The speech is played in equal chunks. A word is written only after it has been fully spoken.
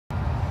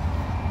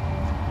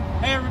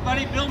Hey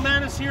everybody, Bill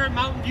Manness here at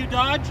Mountain View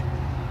Dodge.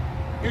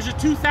 Here's a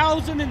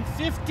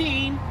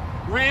 2015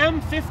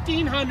 Ram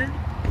 1500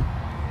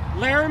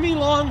 Laramie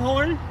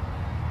Longhorn.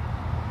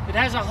 It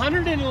has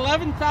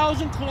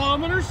 111,000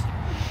 kilometers.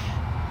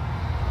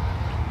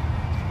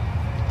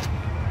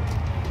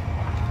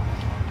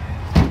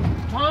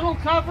 Tonneau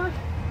cover,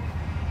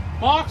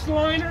 box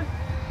liner.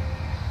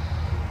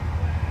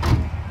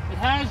 It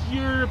has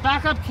your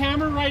backup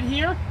camera right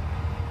here,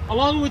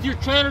 along with your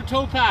trailer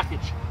tow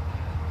package.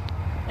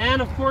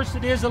 And of course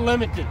it is a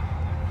limited.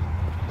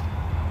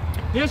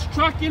 This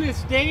truck in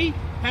its day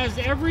has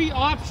every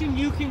option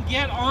you can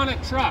get on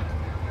a truck,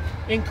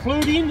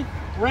 including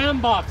ram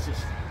boxes.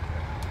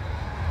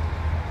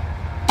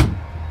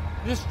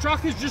 This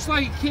truck is just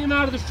like it came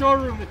out of the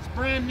showroom. It's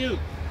brand new.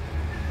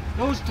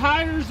 Those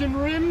tires and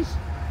rims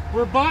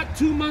were bought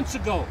 2 months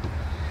ago.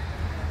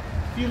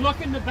 If you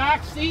look in the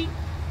back seat,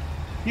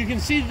 you can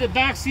see that the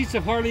back seats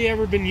have hardly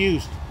ever been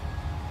used.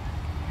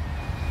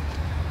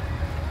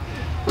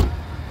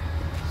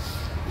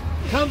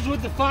 Comes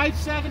with the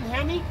 5.7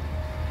 Hemi.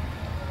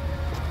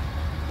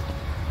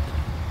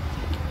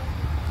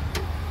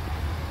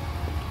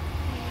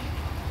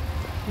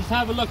 Just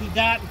have a look at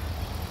that.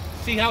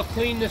 See how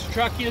clean this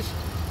truck is.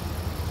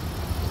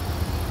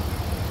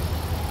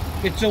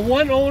 It's a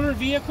one-owner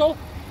vehicle,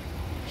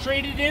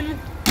 traded in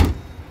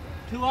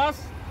to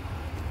us.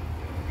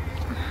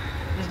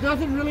 There's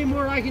nothing really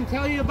more I can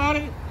tell you about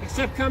it,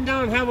 except come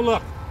down and have a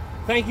look.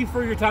 Thank you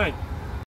for your time.